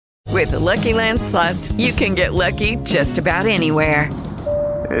With the Lucky Land Slots, you can get lucky just about anywhere.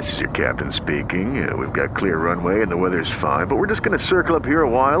 This is your captain speaking. We've got clear runway and the weather's fine, but we're just going to circle up here a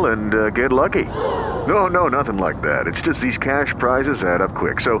while and get lucky. No, nothing like that. It's just these cash prizes add up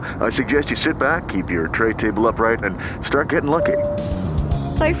quick. So I suggest you sit back, keep your tray table upright, and start getting lucky.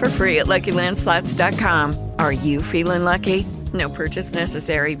 Play for free at LuckyLandSlots.com. Are you feeling lucky? No purchase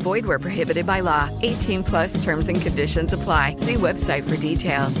necessary. Void where prohibited by law. 18+ terms and conditions apply. See website for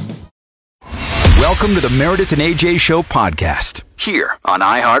details. Welcome to the Meredith and AJ Show podcast, here on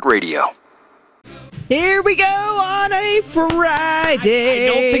iHeartRadio. Here we go on a Friday.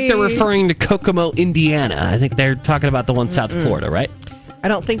 I don't think they're referring to Kokomo, Indiana. I think they're talking about the one south of Florida, right? I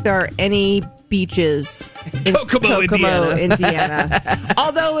don't think there are any beaches in Kokomo, Indiana.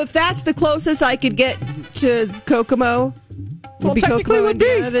 Although, if that's the closest I could get to Kokomo, would be Kokomo,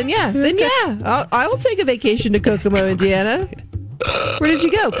 Indiana, then yeah. I will take a vacation to Kokomo, Indiana. Where did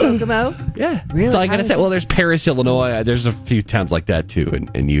you go, Kokomo? Yeah. Really? That's all I got to say. Well, there's Paris, Illinois. There's a few towns like that, too,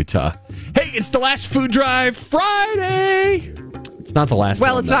 in Utah. Hey, it's the last Food Drive Friday. It's not the last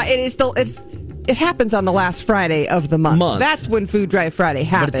one. Well, it's not. It happens on the last Friday of the month. That's when Food Drive Friday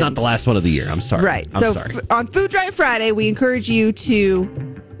happens. But it's not the last one of the year. I'm sorry. Right. So on Food Drive Friday, we encourage you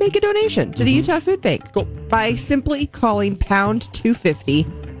to make a donation to the Utah Food Bank. Cool. By simply calling pound 250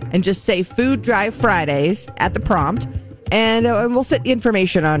 and just say Food Drive Fridays at the prompt. And we'll set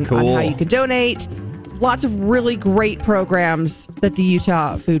information on how you can donate. Lots of really great programs that the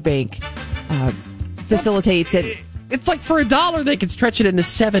Utah Food Bank facilitates. It's like for $1, they can stretch it into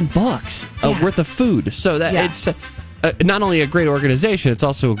 $7 worth of food. So that it's not only a great organization, it's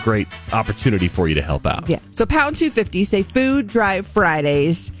also a great opportunity for you to help out. Yeah. So pound 250, say Food Drive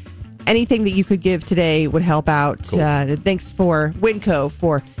Fridays. Anything that you could give today would help out. Cool. Thanks for Winco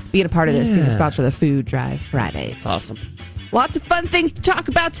for being a part of this, being the sponsor of the Food Drive Fridays. Awesome. Lots of fun things to talk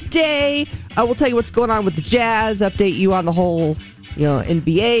about today. We'll tell you what's going on with the Jazz, update you on the whole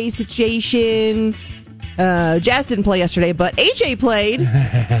NBA situation. Jazz didn't play yesterday, but AJ played. I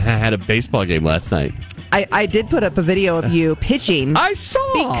had a baseball game last night. I did put up a video of you pitching. I saw.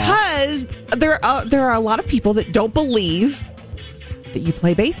 Because there are a lot of people that don't believe that you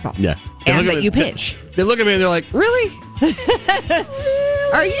play baseball. Yeah. And that you pitch. They look at me and they're like, really?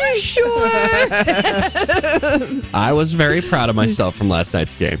 Are you sure? I was very proud of myself from last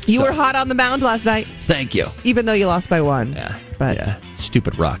night's game. You were hot on the mound last night. Thank you. Even though you lost by 1. Yeah. But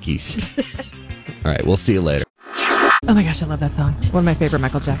stupid Rockies. All right, we'll see you later. Oh my gosh, I love that song. One of my favorite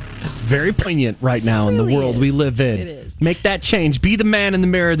Michael Jackson songs. It's very poignant right now in the world we live in. It is. Make that change. Be the man in the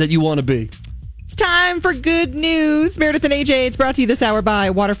mirror that you want to be. It's time for good news. Meredith and AJ, it's brought to you this hour by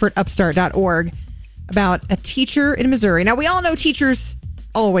WaterfordUpstart.org about a teacher in Missouri. Now, we all know teachers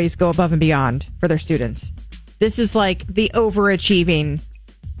always go above and beyond for their students. This is like the overachieving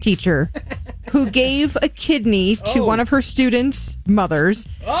teacher who gave a kidney to one of her students' mothers.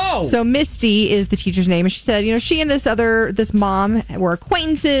 Oh. So Misty is the teacher's name. And she said, she and this mom were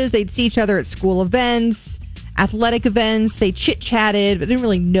acquaintances. They'd see each other at school events, athletic events. They chit-chatted, but didn't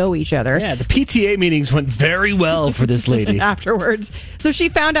really know each other. Yeah, the PTA meetings went very well for this lady. Afterwards. So she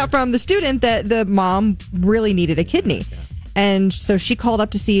found out from the student that the mom really needed a kidney. And so she called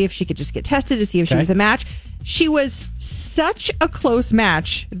up to see if she could just get tested to see if she was a match. She was such a close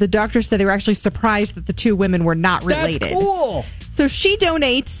match. The doctor said they were actually surprised that the two women were not related. That's cool. So she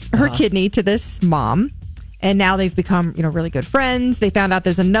donates her kidney to this mom. And now they've become, really good friends. They found out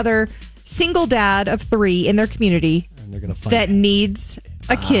there's another single dad of 3 in their community that needs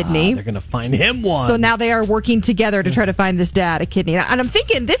a kidney. They're going to find him one. So now they are working together to try to find this dad a kidney. And I'm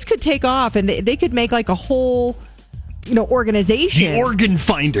thinking this could take off and they could make like a whole, organization. The organ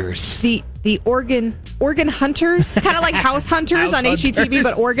finders. The organ hunters. Kind of like house hunters on HGTV,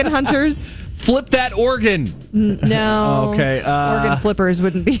 but organ hunters. Flip that organ. No. Okay. Organ flippers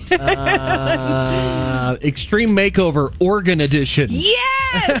wouldn't be. Extreme Makeover Organ Edition.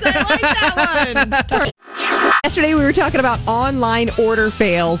 Yes! I like that one. Yesterday we were talking about online order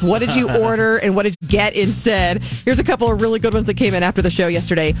fails. What did you order and what did you get instead? Here's a couple of really good ones that came in after the show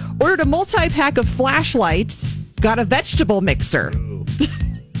yesterday. Ordered a multi-pack of flashlights, got a vegetable mixer.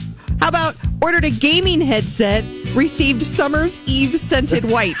 How about ordered a gaming headset, received Summer's Eve scented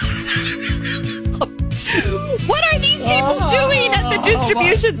wipes? What are these people doing at the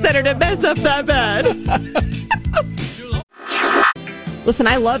distribution center to mess up that bad? Listen,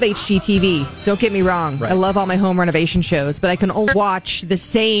 I love HGTV. Don't get me wrong. Right. I love all my home renovation shows, but I can only watch the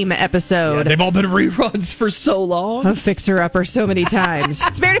same episode. Yeah, they've all been reruns for so long. Of Fixer Upper so many times.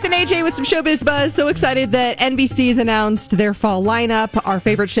 It's Meredith and AJ with some Showbiz Buzz. So excited that NBC's announced their fall lineup. Our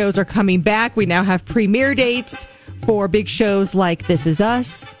favorite shows are coming back. We now have premiere dates for big shows like This Is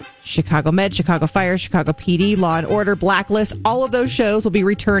Us, Chicago Med, Chicago Fire, Chicago PD, Law and Order, Blacklist. All of those shows will be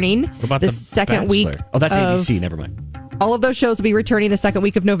returning the second week. Oh, that's ABC. Never mind. All of those shows will be returning the second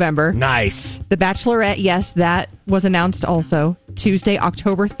week of November. Nice. The Bachelorette, yes, that was announced also Tuesday,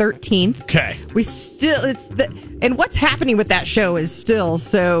 October 13th. Okay. And what's happening with that show is still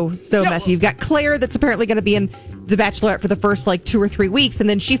so messy. You've got Claire that's apparently going to be in The Bachelorette for the first 2 or 3 weeks, and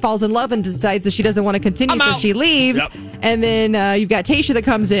then she falls in love and decides that she doesn't want to continue, so she leaves. Yep. And then you've got Tayshia that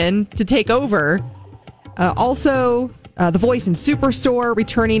comes in to take over. Also, The Voice and Superstore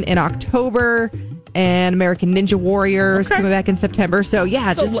returning in October. And American Ninja Warriors coming back in September. So,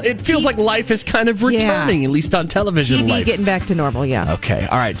 yeah. It feels like life is kind of returning, at least on television. TV getting back to normal, yeah. Okay.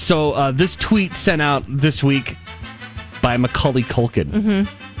 All right. So, this tweet sent out this week by Macaulay Culkin.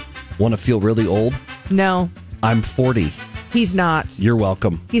 Mm-hmm. Want to feel really old? No. I'm 40. He's not. You're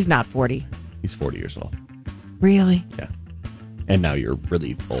welcome. He's not 40. He's 40 years old. Really? Yeah. And now you're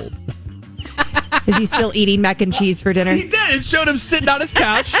really old. Is he still eating mac and cheese for dinner? He did. It showed him sitting on his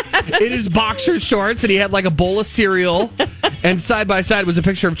couch in his boxer shorts, and he had a bowl of cereal. And side by side was a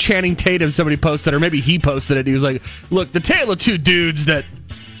picture of Channing Tatum. Somebody posted, or maybe he posted it. He was like, "Look, the tale of two dudes that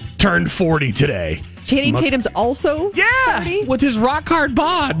turned 40 today." Channing Tatum's also 40? With his rock hard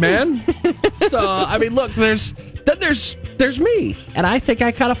bod, man. So I mean, look, there's me, and I think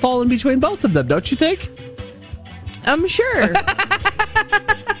I kind of fall in between both of them. Don't you think? I'm sure.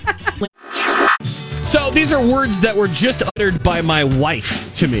 So these are words that were just uttered by my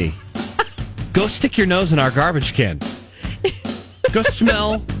wife to me. Go stick your nose in our garbage can. Go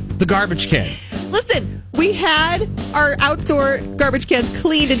smell the garbage can. Listen, we had our outdoor garbage cans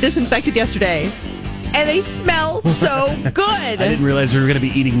cleaned and disinfected yesterday, and they smell so good. I didn't realize we were going to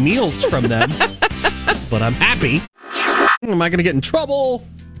be eating meals from them, but I'm happy. Am I going to get in trouble?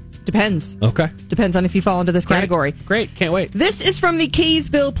 Depends. Okay. Depends on if you fall into this category. Great. Can't wait. This is from the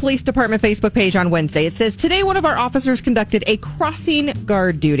Kaysville Police Department Facebook page on Wednesday. It says, today one of our officers conducted a crossing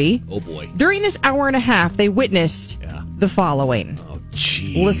guard duty. Oh, boy. During this hour and a half, they witnessed the following. Oh,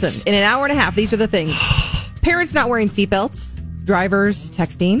 jeez. Listen, in an hour and a half, these are the things. Parents not wearing seatbelts. Drivers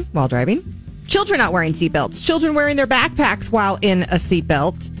texting while driving. Children not wearing seatbelts. Children wearing their backpacks while in a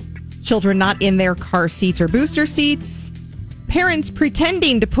seatbelt. Children not in their car seats or booster seats. Parents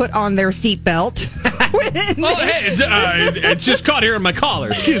pretending to put on their seatbelt. It's just caught here in my collar.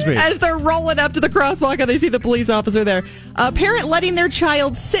 Excuse me. As they're rolling up to the crosswalk and they see the police officer there. A parent letting their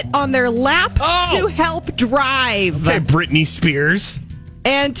child sit on their lap to help drive. Okay, Britney Spears.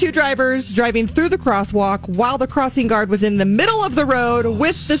 And 2 drivers driving through the crosswalk while the crossing guard was in the middle of the road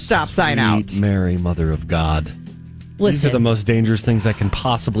with the stop sign out. Mary, Mother of God. Listen. These are the most dangerous things I can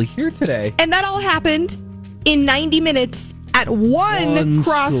possibly hear today. And that all happened in 90 minutes at one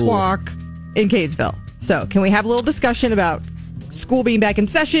crosswalk in Kaysville. So, can we have a little discussion about school being back in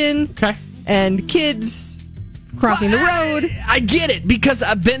session? Okay. And kids crossing the road. I get it, because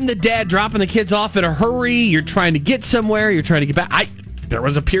I've been the dad dropping the kids off in a hurry. You're trying to get somewhere. You're trying to get back. There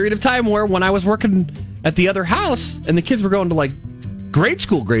was a period of time where when I was working at the other house and the kids were going to grade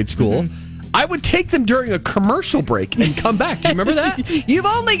school, I would take them during a commercial break and come back. Do you remember that? You've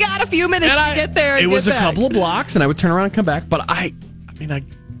only got a few minutes to get there. It was a couple of blocks, and I would turn around and come back. But I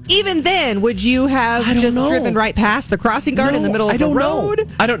even then, would you have driven right past the crossing guard in the middle of the road?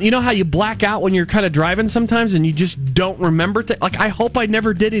 I don't. You know how you black out when you're kind of driving sometimes, and you just don't remember things. I hope I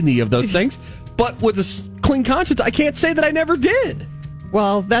never did any of those things. But with a clean conscience, I can't say that I never did.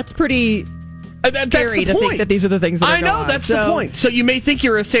 Well, that's pretty scary to think that these are the things that are I know, that's the point. So you may think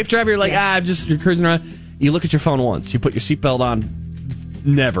you're a safe driver. You're like, you're cruising around. You look at your phone once. You put your seatbelt on.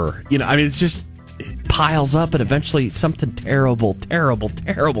 Never. It's just, it piles up, and eventually something terrible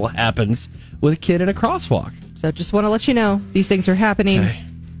happens with a kid in a crosswalk. So just want to let you know, these things are happening,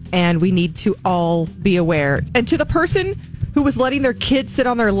 and we need to all be aware. And to the person who was letting their kids sit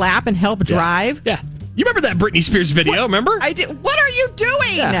on their lap and help drive. Yeah. You remember that Britney Spears video, remember? I did. What are you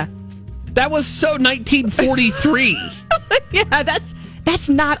doing? Yeah. That was so 1943. Yeah, that's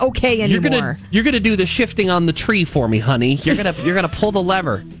not okay anymore. You're gonna do the shifting on the tree for me, honey. You're gonna pull the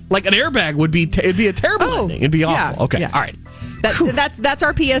lever. Like an airbag would be. It'd be a terrible ending. It'd be awful. Okay, all right. That's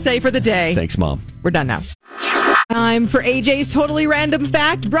our PSA for the day. Thanks, Mom. We're done now. Time for AJ's Totally Random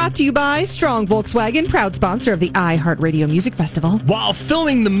Fact, brought to you by Strong Volkswagen, proud sponsor of the iHeartRadio Music Festival. While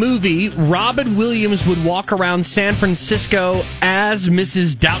filming the movie, Robin Williams would walk around San Francisco as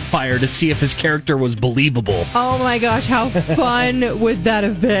Mrs. Doubtfire to see if his character was believable. Oh my gosh, how fun would that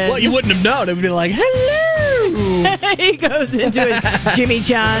have been? Well, you wouldn't have known. It would be like, hello! He goes into his Jimmy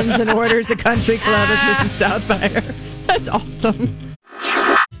John's and orders a country club as Mrs. Doubtfire. That's awesome.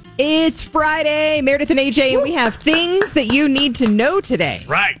 It's Friday, Meredith and AJ, and we have things that you need to know today.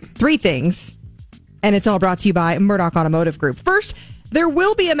 Right. 3 things, and it's all brought to you by Murdoch Automotive Group. First, there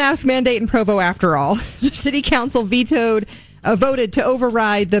will be a mask mandate in Provo after all. The city council voted to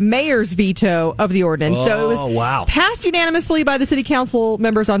override the mayor's veto of the ordinance. So it was passed unanimously by the city council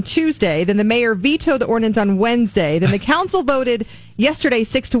members on Tuesday. Then the mayor vetoed the ordinance on Wednesday. Then the council voted yesterday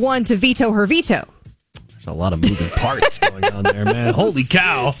 6-1 to veto her veto. There's a lot of moving parts going on there, man. Holy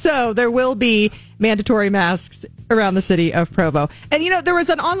cow. So there will be mandatory masks around the city of Provo. And, there was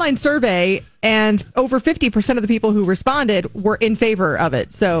an online survey, and over 50% of the people who responded were in favor of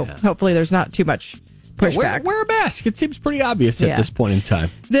it. So hopefully there's not too much pushback. Wear a mask. It seems pretty obvious at this point in time.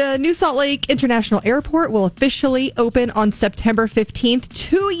 The New Salt Lake International Airport will officially open on September 15th,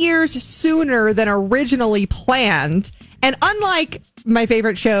 2 years sooner than originally planned. And unlike my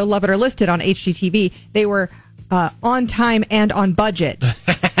favorite show, Love It or Listed on HGTV, they were on time and on budget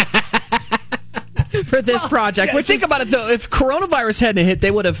for this project. Think about it, though. If coronavirus hadn't hit,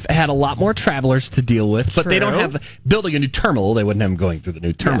 they would have had a lot more travelers to deal with. But they don't have building a new terminal. They wouldn't have them going through the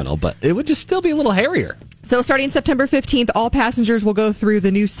new terminal. But it would just still be a little hairier. So starting September 15th, all passengers will go through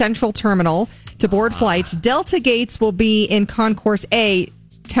the new central terminal to board flights. Delta gates will be in Concourse A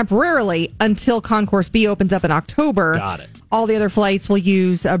temporarily until Concourse B opens up in October. Got it. All the other flights will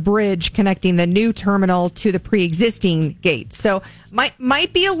use a bridge connecting the new terminal to the pre-existing gate. So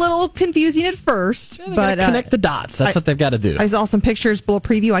might be a little confusing at first, but connect the dots. That's what they've got to do. I saw some pictures, below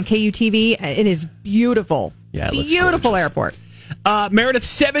preview on KUTV. It is beautiful. Yeah, it looks beautiful gorgeous. airport. Meredith,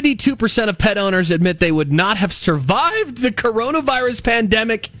 72% of pet owners admit they would not have survived the coronavirus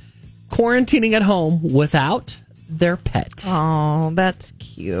pandemic quarantining at home without their pets. Oh, that's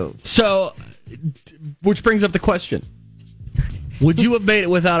cute. So, which brings up the question. Would you have made it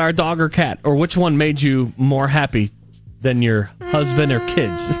without our dog or cat? Or which one made you more happy than your husband or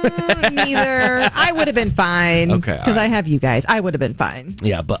kids? Neither. I would have been fine. Okay. Because I have you guys. I would have been fine.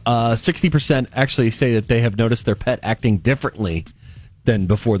 Yeah, but 60% actually say that they have noticed their pet acting differently than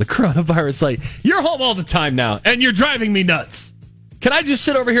before the coronavirus. Like, you're home all the time now, and you're driving me nuts. Can I just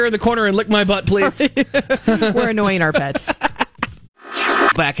sit over here in the corner and lick my butt, please? We're annoying our pets.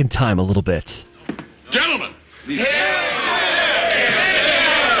 Back in time a little bit. Gentlemen!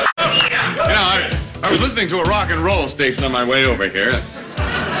 I was listening to a rock and roll station on my way over here.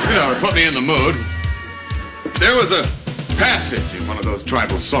 It put me in the mood. There was a passage in one of those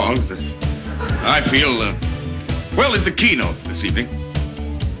tribal songs that I feel, is the keynote this evening.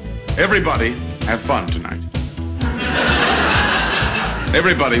 Everybody have fun tonight.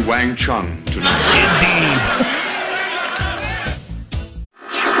 Everybody Wang Chung tonight.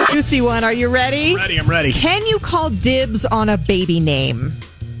 Indeed. You see one. Are you ready? I'm ready. Can you call dibs on a baby name?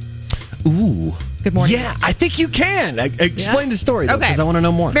 Ooh. Good morning. Yeah, I think you can. Explain the story, though, because Okay. I want to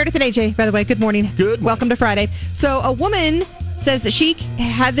know more. It's Meredith and AJ, by the way. Good morning. Good morning. Welcome to Friday. So a woman says that she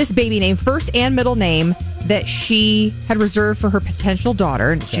had this baby name, first and middle name, that she had reserved for her potential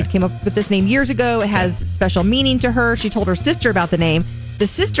daughter. And she came up with this name years ago. It has special meaning to her. She told her sister about the name. The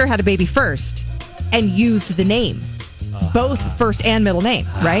sister had a baby first and used the name. Both first and middle name,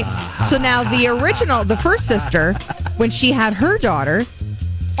 right? So now the first sister, when she had her daughter,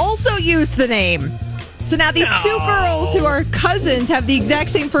 also used the name. So now these two girls who are cousins have the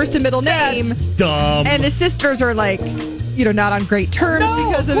exact same first and middle name. That's dumb. And the sisters are like, not on great terms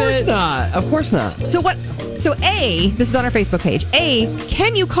because of it. Of course not. So A, this is on our Facebook page. A,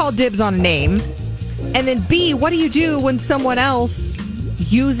 can you call dibs on a name? And then B, what do you do when someone else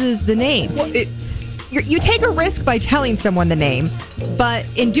uses the name? Well, you take a risk by telling someone the name, but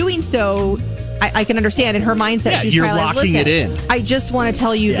in doing so, I can understand in her mindset. She's you're probably locking like, it in. I just want to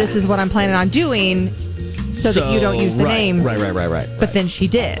tell you this is what I'm planning on doing so that you don't use the name. Right. But then she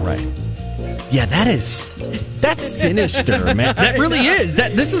did. Right. Yeah, that's sinister, man. That really is.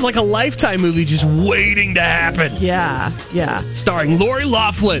 This is like a Lifetime movie just waiting to happen. Yeah. Starring Lori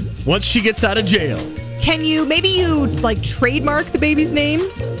Loughlin once she gets out of jail. Can you trademark the baby's name?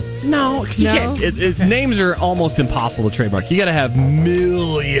 No, because you can't. Names are almost impossible to trademark. You got to have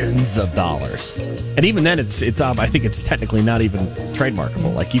millions of dollars, and even then, it's. I think it's technically not even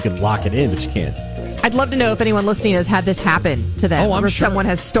trademarkable. Like you can lock it in, but you can't. I'd love to know if anyone listening has had this happen to them. Oh, I'm or sure. Someone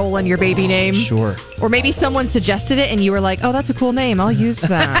has stolen your baby name. Sure. Or maybe someone suggested it, and you were like, "Oh, that's a cool name. I'll use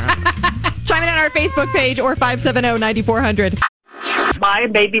that." Chime in on our Facebook page or 570-9400. My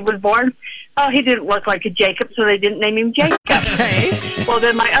baby was born. Oh, he didn't look like a Jacob, so they didn't name him Jacob. Okay. Well,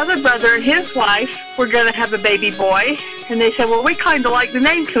 then my other brother and his wife were going to have a baby boy, and they said, well, we kind of like the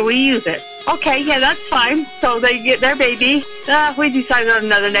name, so we use it. Okay, yeah, that's fine. So they get their baby. We decided on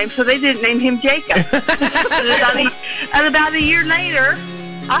another name, so they didn't name him Jacob. And about a year later,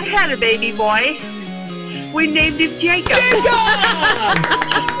 I had a baby boy. We named him Jacob.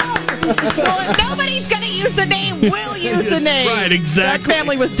 Well, if nobody's going to use the name, we'll use the name. Right, exactly. That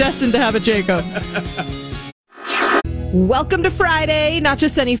family was destined to have a Jacob. Welcome to Friday, not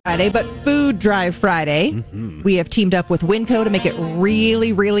just any Friday, but Food Drive Friday. Mm-hmm. We have teamed up with Winco to make it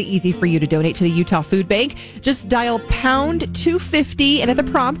really, really easy for you to donate to the Utah Food Bank. Just dial pound 250 and at the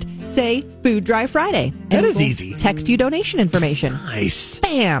prompt, say Food Drive Friday. That is easy. Text you donation information. Nice.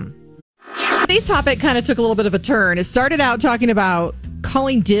 Bam. Today's topic kind of took a little bit of a turn. It started out talking about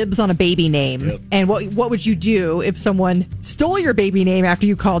calling dibs on a baby name. Yep. And what would you do if someone stole your baby name after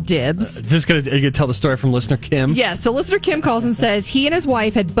you called dibs? Are you gonna tell the story from listener Kim? Yeah, so listener Kim calls and says he and his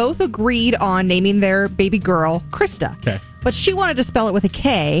wife had both agreed on naming their baby girl Krista. Okay. But she wanted to spell it with a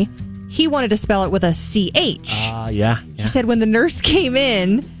K. He wanted to spell it with a CH. Yeah. He said when the nurse came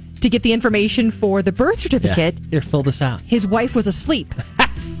in to get the information for the birth certificate, Here, fill this out. His wife was asleep.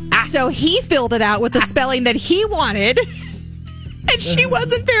 So he filled it out with the spelling that he wanted. And she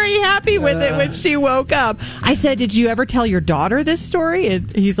wasn't very happy with it when she woke up. I said, did you ever tell your daughter this story?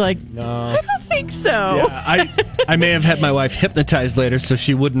 And he's like, no, I don't think so. Yeah, I may have had my wife hypnotized later so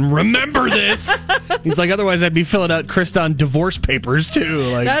she wouldn't remember this. He's like, otherwise I'd be filling out Krista on divorce papers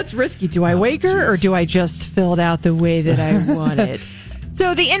too. Like, that's risky. Do I wake her or do I just fill it out the way that I want it?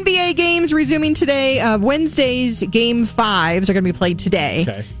 So the NBA games resuming today. Wednesday's Game 5s are going to be played today.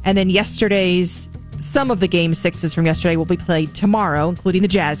 Okay. And then some of the Game 6s from yesterday will be played tomorrow, including the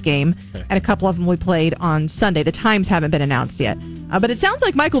Jazz game. Okay. And a couple of them will be played on Sunday. The times haven't been announced yet. But it sounds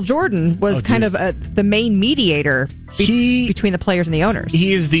like Michael Jordan was kind of the main mediator between the players and the owners.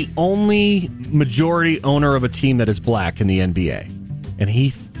 He is the only majority owner of a team that is black in the NBA. And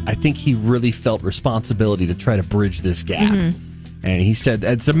I think he really felt responsibility to try to bridge this gap. Mm-hmm. And he said,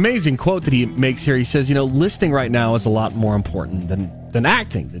 it's an amazing quote that he makes here. He says, listening right now is a lot more important than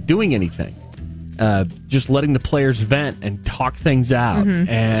acting, than doing anything. Just letting the players vent and talk things out. Mm-hmm.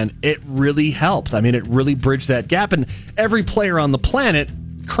 And it really helped. I mean, it really bridged that gap. And every player on the planet,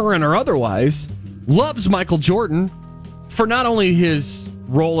 current or otherwise, loves Michael Jordan for not only his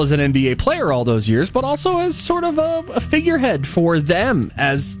role as an NBA player all those years, but also as sort of a figurehead for them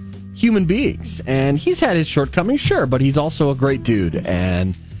as human beings. And he's had his shortcomings, sure, but he's also a great dude.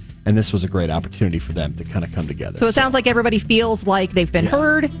 And this was a great opportunity for them to kind of come together. So it sounds like everybody feels like they've been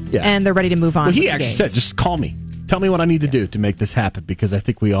heard and they're ready to move on. Well, he actually said, just call me. Tell me what I need to do to make this happen, because I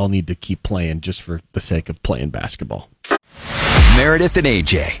think we all need to keep playing just for the sake of playing basketball. Meredith and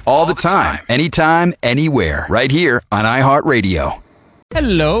AJ, all the time, anytime, anywhere, right here on iHeartRadio.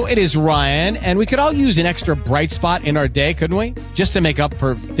 Hello, it is Ryan, and we could all use an extra bright spot in our day, couldn't we? Just to make up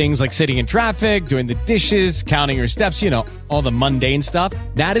for things like sitting in traffic, doing the dishes, counting your steps, all the mundane stuff.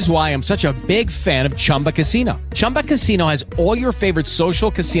 That is why I'm such a big fan of Chumba Casino. Chumba Casino has all your favorite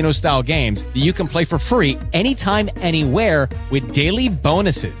social casino-style games that you can play for free anytime, anywhere with daily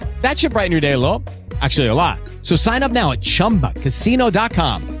bonuses. That should brighten your day a little. Actually, a lot. So sign up now at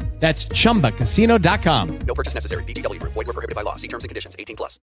ChumbaCasino.com. That's ChumbaCasino.com. No purchase necessary. VGW Group. Void where prohibited by law. See terms and conditions. 18+.